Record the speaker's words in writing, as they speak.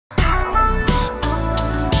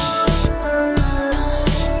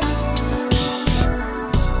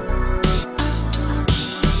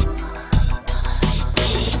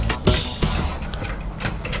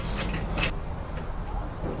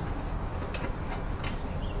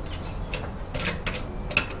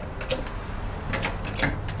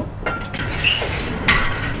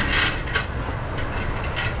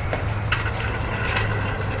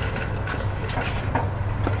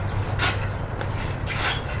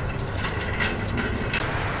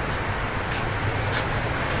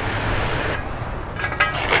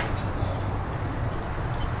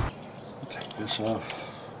off.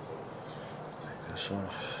 Take this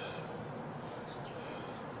off.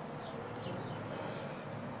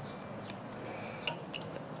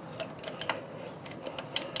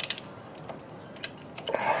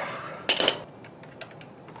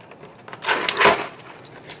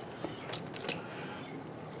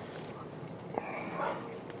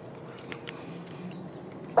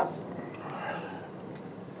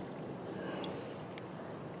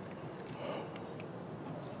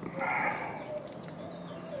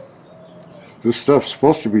 This stuff's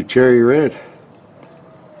supposed to be cherry red.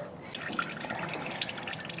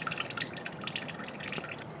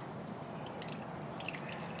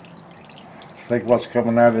 I think what's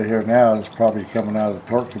coming out of here now is probably coming out of the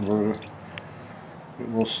torque converter. But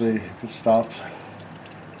we'll see if it stops.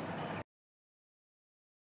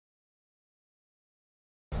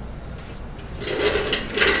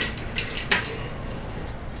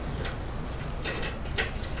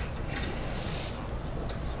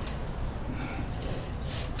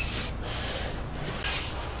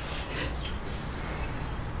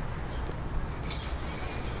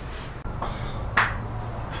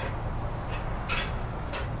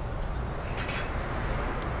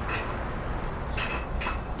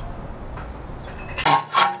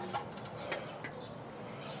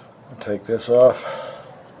 Take this off,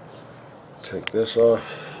 take this off,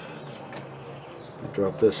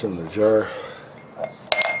 drop this in the jar,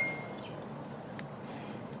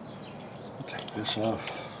 take this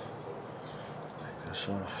off, take this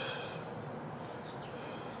off.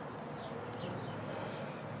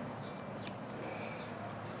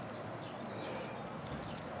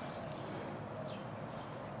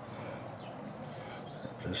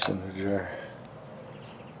 Drop this in the jar.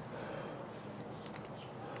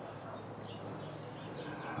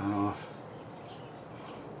 Off.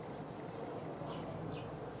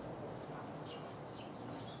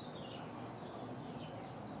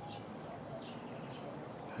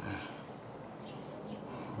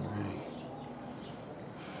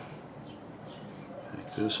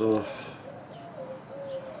 Take this off.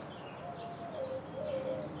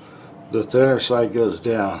 The thinner side goes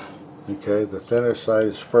down. Okay, the thinner side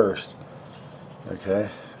is first. Okay,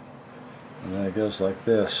 and then it goes like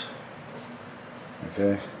this.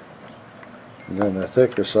 Okay, and then the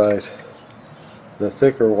thicker side, the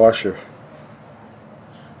thicker washer,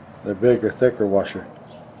 the bigger, thicker washer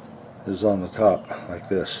is on the top like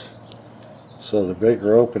this. So the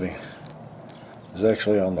bigger opening is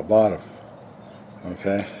actually on the bottom.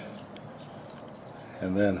 Okay,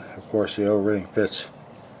 and then of course the O-ring fits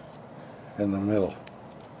in the middle.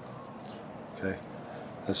 Okay,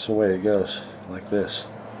 that's the way it goes, like this.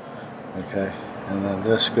 Okay, and then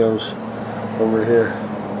this goes over here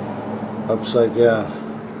upside down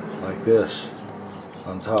like this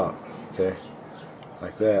on top. Okay,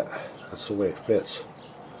 like that. That's the way it fits.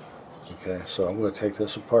 Okay, so I'm going to take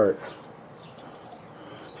this apart.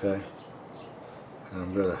 Okay, and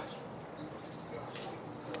I'm going to,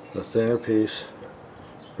 the thinner piece,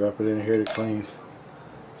 drop it in here to clean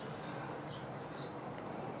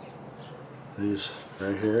these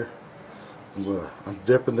right here. I'm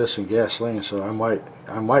dipping this in gasoline, so I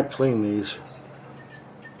might clean these,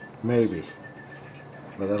 maybe,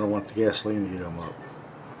 but I don't want the gasoline to eat them up.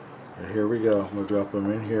 But here we go. I'm going to drop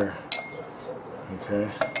them in here.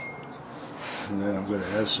 Okay, and then I'm going to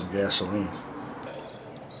add some gasoline.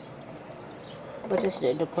 What is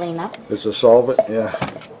it to clean up? It's a solvent, yeah.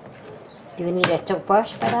 Do you need a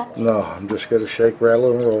toothbrush for that? No, I'm just going to shake,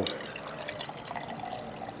 rattle, and roll.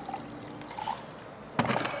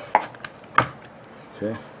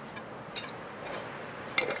 Okay.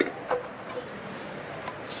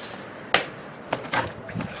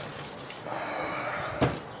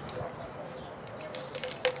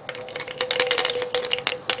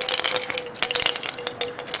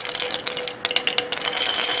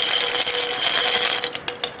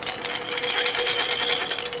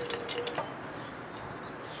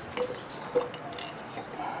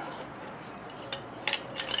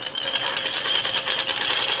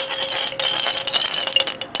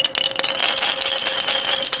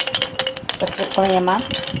 Just to clean them up?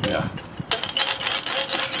 Yeah.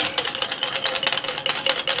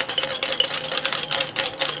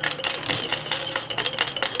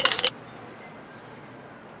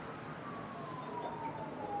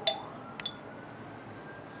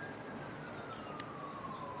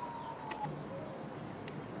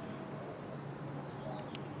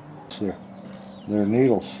 They're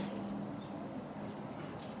needles.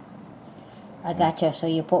 I gotcha. So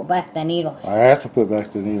you put back the needles. I have to put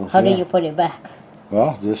back the needles. How do you put it back?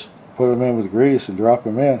 Well, just put them in with grease and drop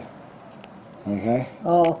them in. Okay,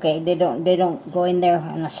 Oh, okay. They don't go in there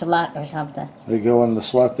on a slot or something. they go in the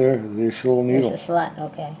slot there. The little There's needle a slot.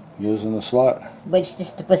 Okay. goes in the slot. But it's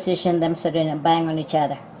just to position them so they don't bang on each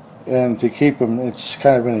other. And to keep them, it's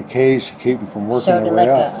kind of in a cage to keep them from working Sort their of way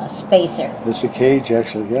like out. a spacer. It's a cage,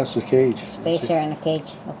 actually. Yes, a cage. Spacer and a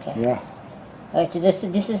cage. Okay. Yeah. So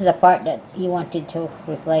this is the part that you wanted to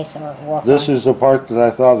replace or work This on. is the part that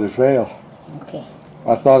I thought would fail. Okay.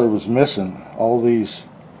 I thought it was missing all these.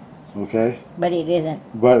 Okay. But it isn't.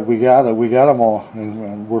 But we got it. We got them all,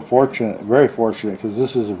 and we're fortunate, very fortunate, because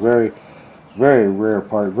this is a very, very rare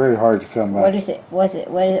part. Very hard to come by. What is it?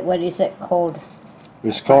 What is it called?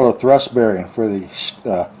 It's called a thrust bearing for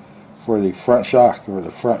the front shock or the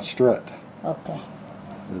front strut. Okay.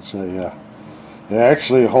 It's a it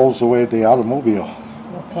actually holds the weight of the automobile.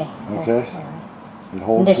 Okay. Okay. All right. It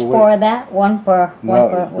holds And there's the weight. four of that. One per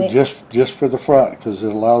wheel. just for the front, because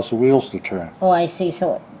it allows the wheels to turn. Oh, I see.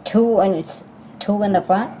 So two, and it's two in the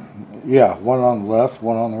front. Yeah, one on the left,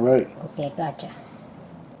 one on the right. Okay, gotcha.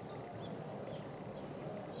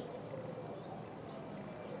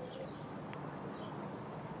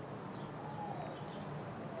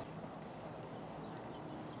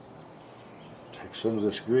 Take some of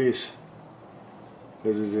this grease,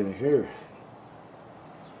 put it in here.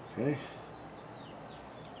 Okay.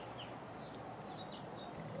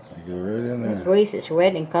 I go right in The there. grease is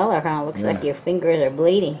red in color, huh? Looks like Yeah. your fingers are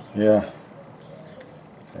bleeding. Yeah.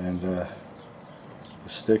 And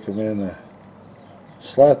stick them in the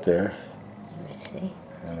slot there, Let's see.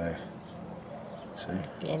 and I see.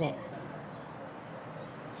 Get it.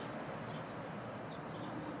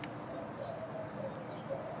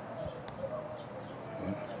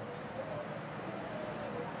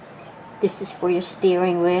 This is for your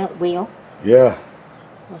steering wheel. Yeah.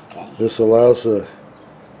 Okay. This allows the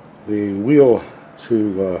wheel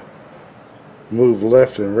to move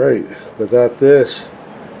left and right. Without this,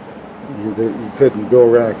 you couldn't go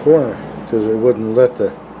around a corner because it wouldn't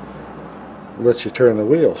let you turn the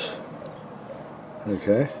wheels.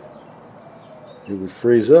 Okay, it would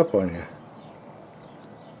freeze up on you.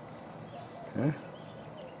 Okay.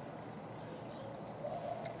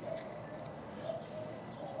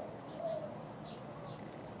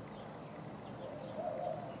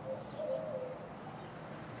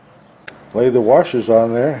 Laid the washers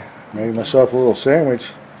on there, made myself a little sandwich,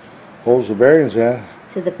 holds the bearings in.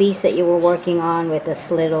 So the piece that you were working on with those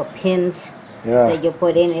little pins Yeah, that you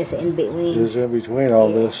put in is in between. it's in between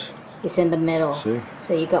all this. It's in the middle. See?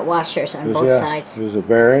 So you got washers on There's, both yeah, sides. there's a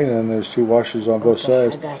bearing and there's two washers on both Okay,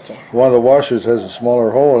 sides. I gotcha. One of the washers has a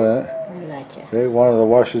smaller hole in it. I gotcha. Okay, one of the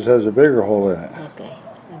washers has a bigger hole in it. Okay,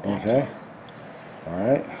 I gotcha. Okay. All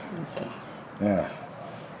right. Okay. Yeah.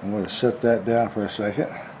 I'm going to set that down for a second.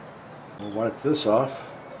 We'll wipe this off.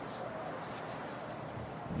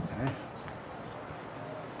 Okay.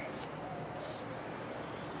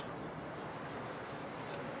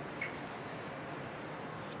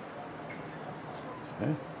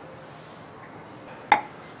 Okay.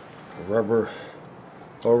 The rubber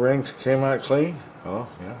O-rings came out clean. Oh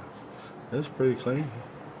yeah, it's pretty clean.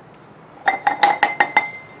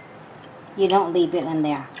 You don't leave it in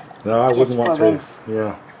there. No, I Just wouldn't want for to. rinse.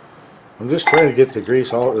 Yeah, I'm just trying to get the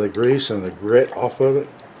grease and the grit off of it,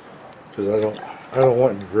 because I don't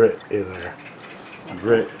want grit in there.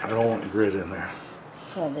 I don't want grit in there.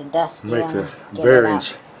 So the dust, you Make want the to get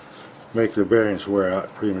bearings, it out. make the bearings wear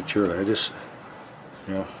out prematurely. I just,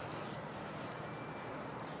 you know.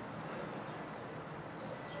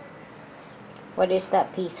 What is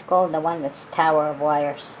that piece called? The one that's tower of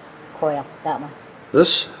wires, coil. That one.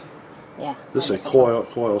 This Yeah. is what a is it called?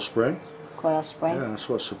 coil spring. Coil spring. Yeah, that's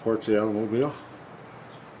what supports the automobile.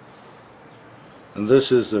 And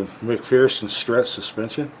this is the McPherson strut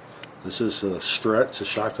suspension. This is a strut, a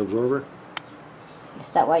shock absorber. Is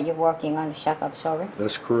that what you're working on, the shock absorber?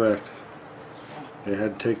 That's correct. They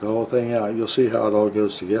had to take the whole thing out. You'll see how it all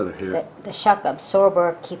goes together here. The shock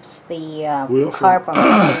absorber keeps the Wheel car from- from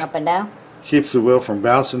jumping up and down. Keeps the wheel from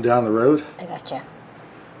bouncing down the road. I gotcha.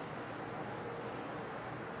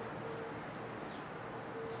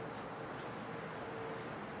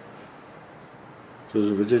 Because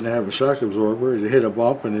if it didn't have a shock absorber, it'd hit a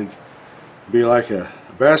bump and it'd be like a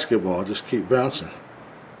basketball, just keep bouncing.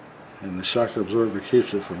 And the shock absorber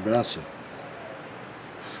keeps it from bouncing.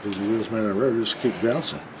 Because the wheels made on the road, just keep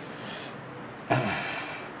bouncing. Okay.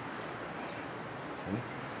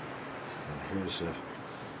 And here's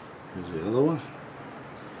the other one.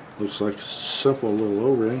 Looks like a simple little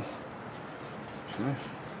O-ring. Okay.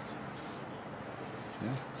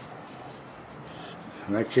 Okay.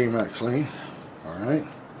 And that came out clean. Alright.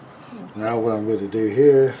 Now what I'm going to do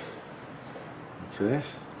here, okay,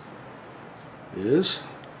 is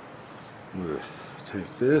I'm going to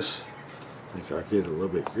take this. I think I'll get it a little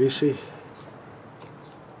bit greasy.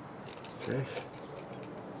 Okay.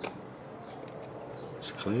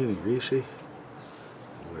 It's clean and greasy.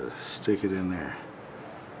 I'm going to stick it in there.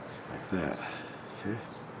 Like that. Okay.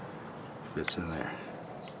 Fits in there.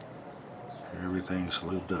 Everything's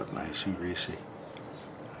lubed up nice and greasy.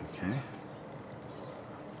 Okay.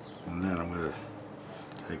 And then I'm going to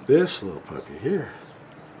take this little puppy here.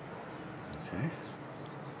 Okay.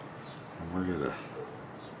 And we're going to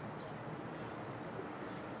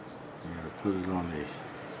put it on the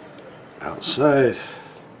outside.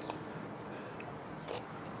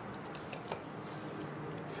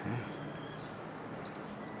 Okay.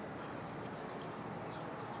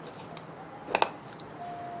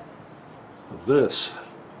 Of this.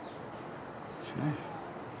 Okay.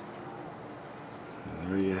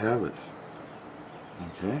 And there you have it.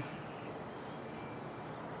 Okay.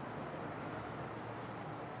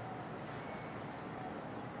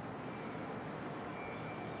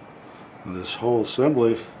 And this whole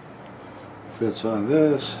assembly fits on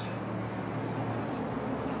this.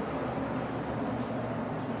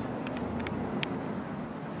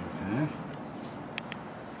 Okay.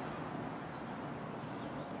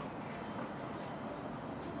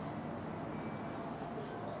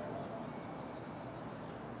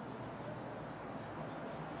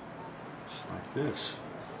 Just like this.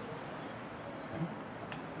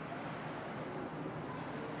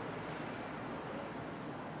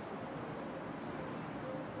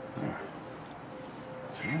 Okay.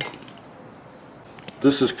 Okay.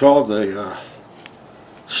 This is called the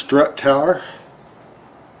strut tower.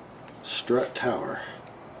 Strut tower.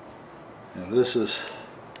 And this is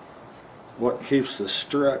what keeps the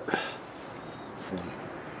strut from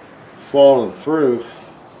falling through.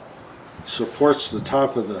 Supports the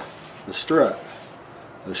top of the strut,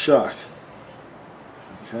 the shock.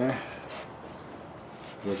 Okay.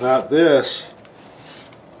 Without this,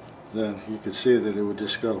 then you can see that it would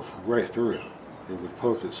just go right through. It would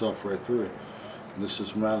poke itself right through. And this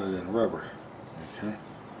is mounted in rubber. Okay.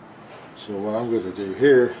 So what I'm going to do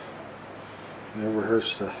here, it never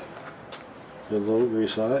hurts to get a little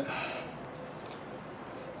grease on it.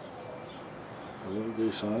 A little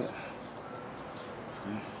grease on it.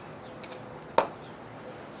 Okay.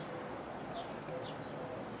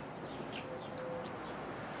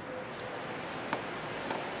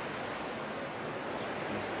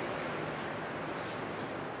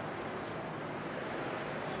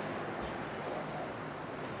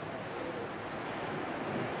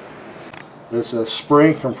 It's a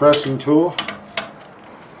spring compressing tool.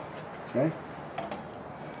 Okay.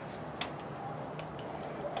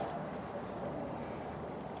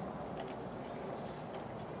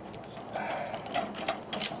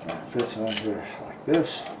 It fits on here like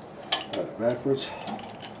this. Got it backwards.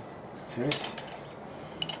 Okay.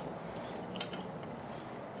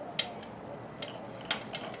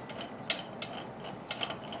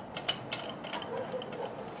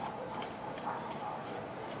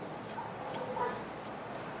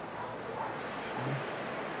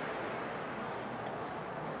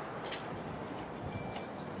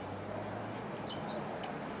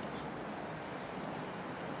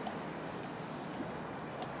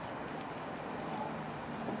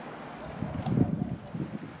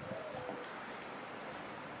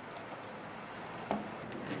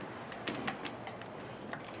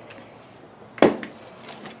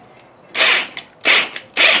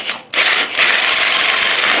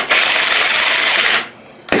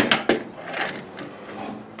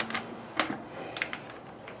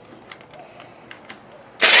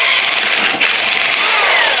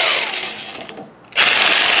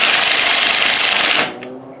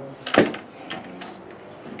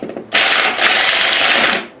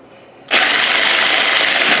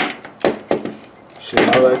 See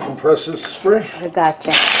how that compresses the spring? I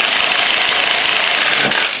gotcha.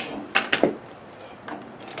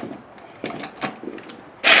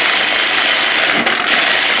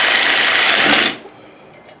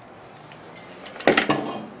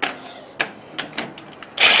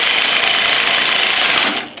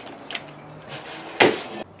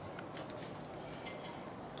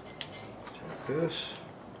 Take this,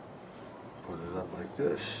 put it up like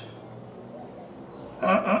this. Put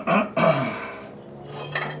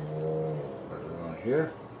it on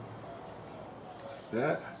here, like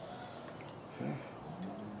that. Okay.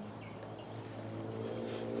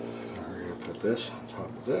 Now we're going to put this on top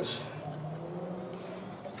of this.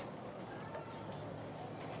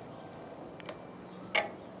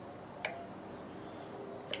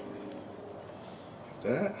 Like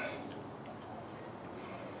that.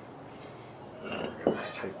 Now we're going to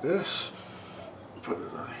take this, Put it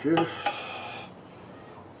on here.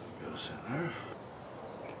 Goes in there.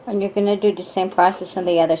 And you're going to do the same process on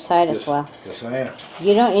the other side as well. Yes, I am.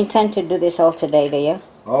 You don't intend to do this all today, do you?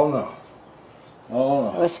 Oh no. Oh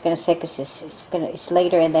no. I was going to say because it's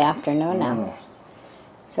later in the afternoon now. No.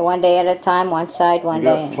 So one day at a time, one side, one You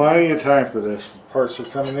day. got plenty of time for this. Parts are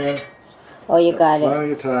coming in. Oh, you got it.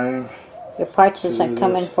 Plenty of time. Your parts isn't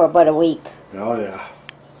coming for about a week. Oh yeah.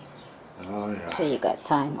 Oh yeah. So you got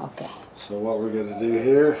time, okay. So what we're going to do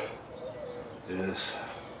here is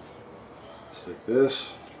stick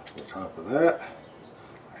this on top of that,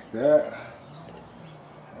 like that,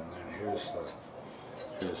 and then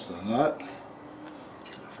here's the nut.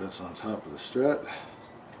 It fits on top of the strut.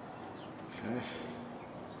 Okay.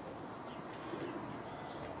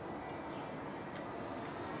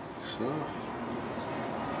 So.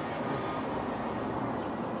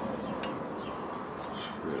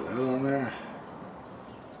 Screw that on there.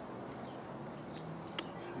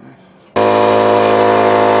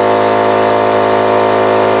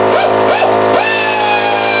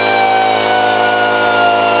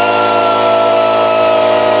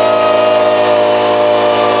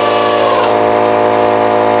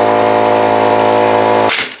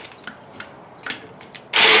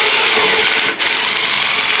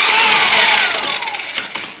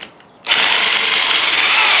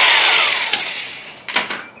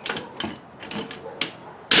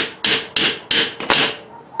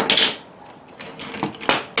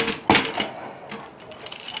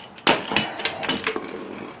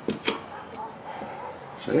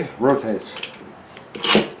 See, rotates.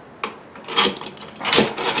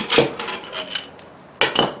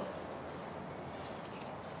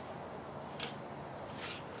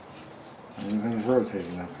 Everything's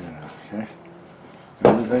rotating up here now, okay?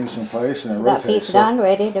 Everything's in place and it Is rotates. that piece done,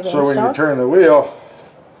 ready to be So when you installed? turn the wheel,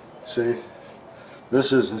 see,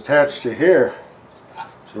 this is attached to here.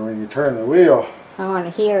 So when you turn the wheel, I want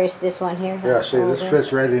to hear, is this one here? yeah, see, this Okay.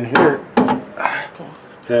 fits right in here. Okay.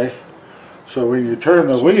 Okay, so when you turn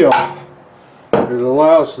the wheel, it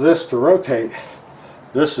allows this to rotate.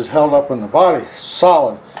 This is held up in the body,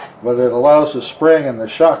 solid, but it allows the spring and the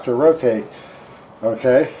shock to rotate.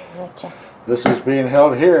 Okay, Gotcha. this is being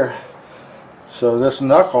held here, so this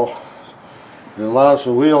knuckle, it allows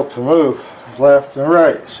the wheel to move left and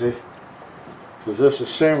right, see? Because this is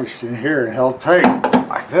sandwiched in here and held tight,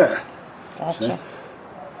 like that. Gotcha. See?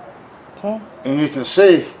 Okay. And you can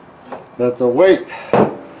see that the weight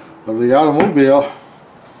of the automobile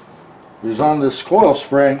is on this coil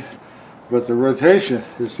spring, but the rotation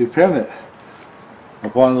is dependent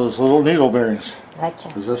upon those little needle bearings, Gotcha.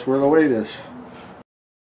 because that's where the weight is.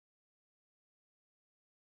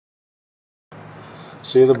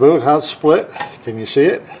 See the boot, how it's split? Can you see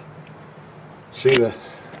it?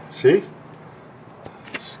 See?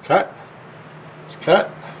 It's cut. It's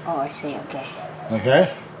cut. Oh, I see, okay.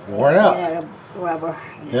 Okay? Worn out. Made out of rubber.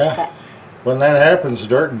 And it's Yeah. cut. When that happens,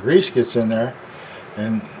 dirt and grease gets in there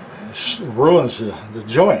and ruins the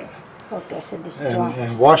joint Okay, so this joint.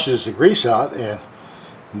 and washes the grease out. And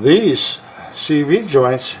these CV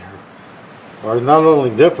joints are not only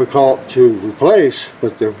difficult to replace,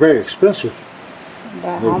 but they're very expensive.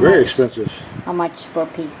 They're very expensive. How much per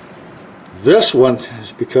piece? This one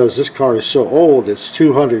is because this car is so old, it's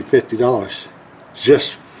 $250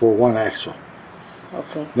 just for one axle.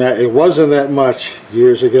 Okay. Now, it wasn't that much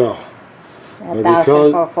years ago.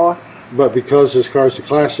 $1,000 for four? But because this car's a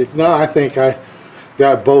classic, no, I think I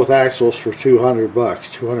got both axles for $200,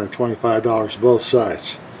 $225 both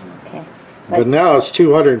sides. Okay. But now it's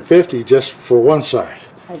 $250 just for one side.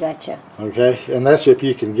 I gotcha. Okay, and that's if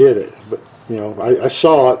you can get it. But you know, I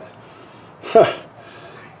saw it.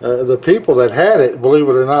 The people that had it, believe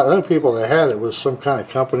it or not, the people that had it was some kind of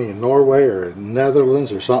company in Norway or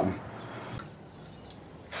Netherlands or something.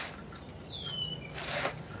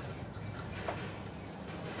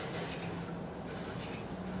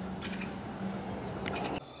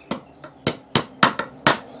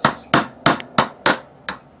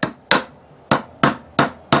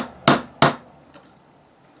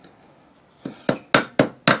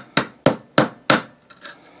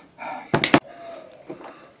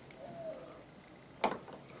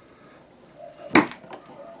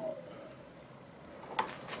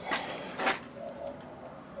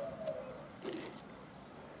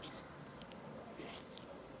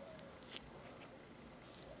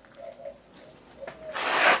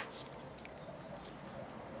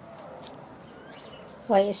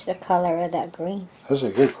 What is the color of that green? That's a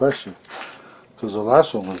good question, because the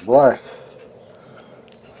last one was black.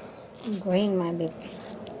 Green might be.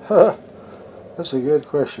 That's a good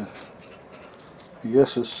question. I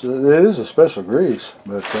guess it is a special grease,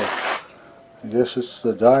 but I guess it's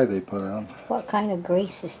the dye they put on. What kind of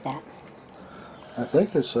grease is that? I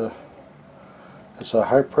think it's a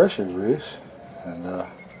high pressure grease, and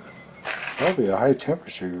probably a high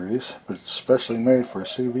temperature grease, but it's specially made for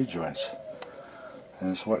CV joints.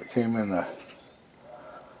 And it's what came in the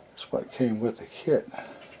it's what came with the kit.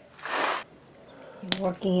 You're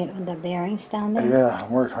working it on the bearings down there? Yeah,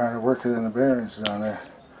 I'm trying to work it in the bearings down there.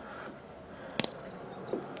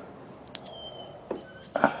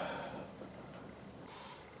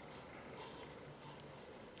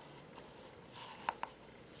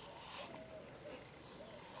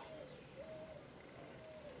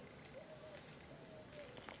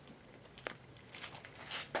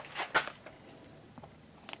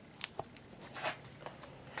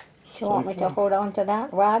 Do you want me to hold on to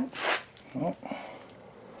that rod? Oh,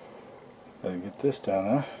 gotta get this down,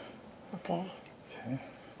 huh? Okay. Okay.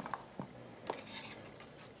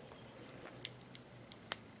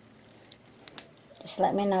 Just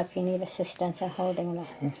let me know if you need assistance in holding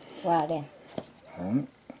the rod in. Alright.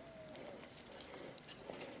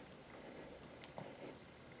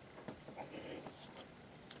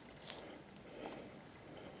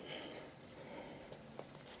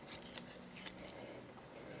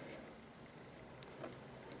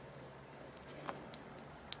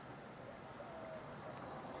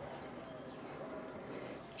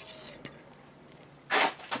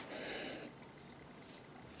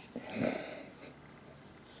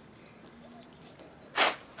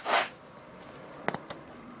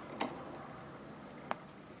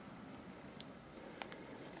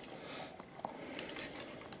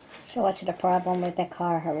 So what's the problem with the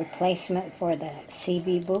car? A replacement for the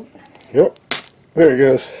CB boot? Yep. There it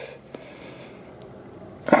goes.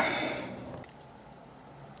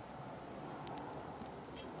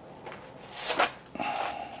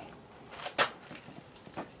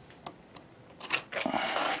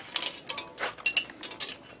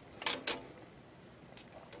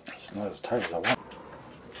 It's not as tight as I want.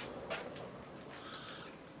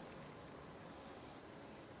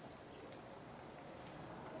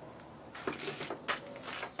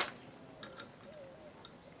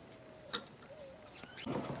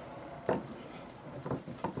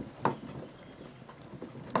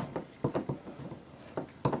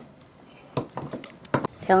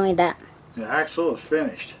 Tell me that. The axle is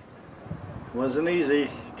finished. It wasn't easy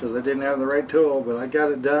because I didn't have the right tool, but I got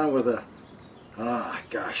it done with a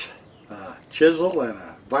chisel and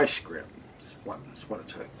a vice grip. That's what it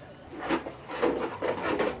took.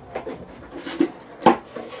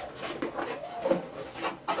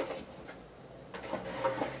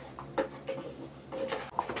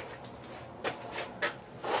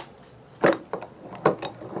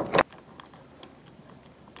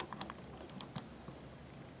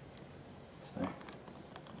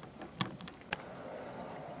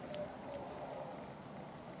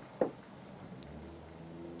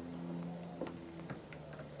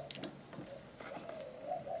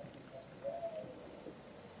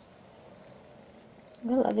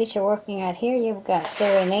 Well, at least you're working out here. You've got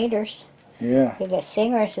serenaders. Yeah. You've got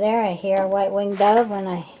singers there. I hear a white-winged dove and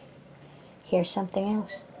I hear something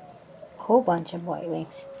else. A whole bunch of white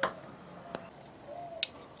wings.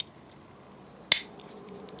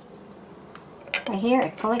 I hear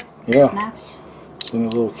it click. Yeah. Snaps. It's in a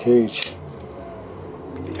little cage.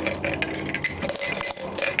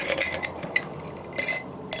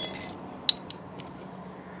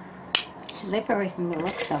 Slippery from the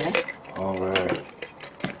looks of it. Alright.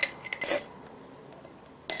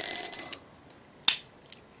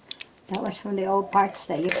 That was from the old parts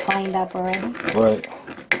that you cleaned up already. Right.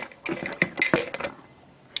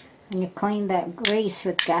 And you cleaned that grease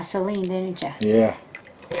with gasoline, didn't you? Yeah.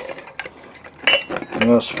 You're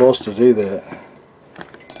not supposed to do that.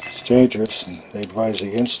 It's dangerous and they advise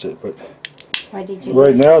against it, but Why did you right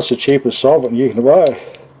use now it's the cheapest solvent you can buy.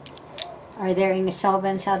 Are there any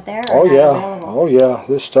solvents out there? Oh Or not yeah. available? Oh yeah.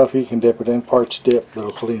 This stuff you can dip it in, parts dip, that'll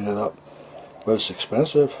clean it up. But it's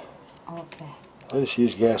expensive. Okay. I just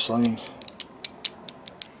use gasoline.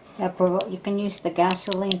 You can use the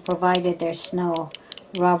gasoline provided there's no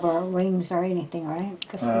rubber rings or anything, right?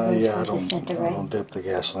 Because the rings Yeah, I will don't disintegrate. dip the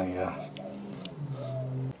gasoline, yeah.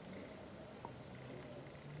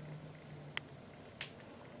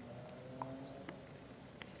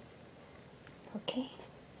 Okay.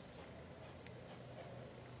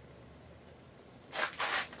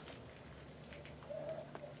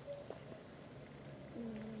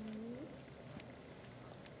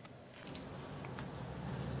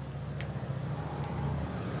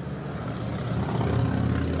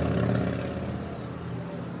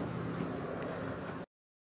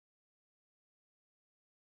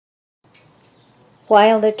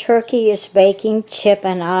 While the turkey is baking, Chip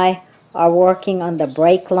and I are working on the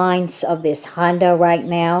brake lines of this Honda right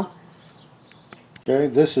now. Okay,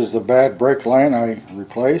 this is the bad brake line I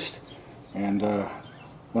replaced, and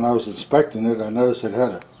when I was inspecting it, I noticed it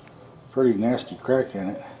had a pretty nasty crack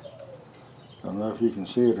in it. I don't know if you can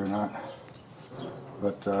see it or not,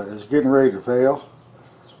 but it's getting ready to fail,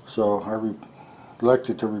 so I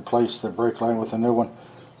elected to replace the brake line with a new one.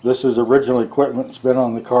 This is original equipment. It's been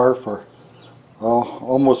on the car for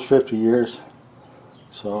almost 50 years,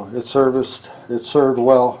 so it's served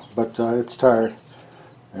well, but it's tired,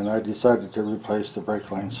 and I decided to replace the brake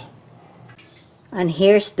lines. And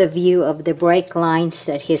here's the view of the brake lines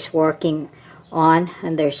that he's working on,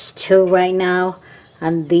 and there's two right now,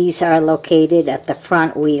 and these are located at the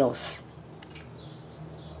front wheels.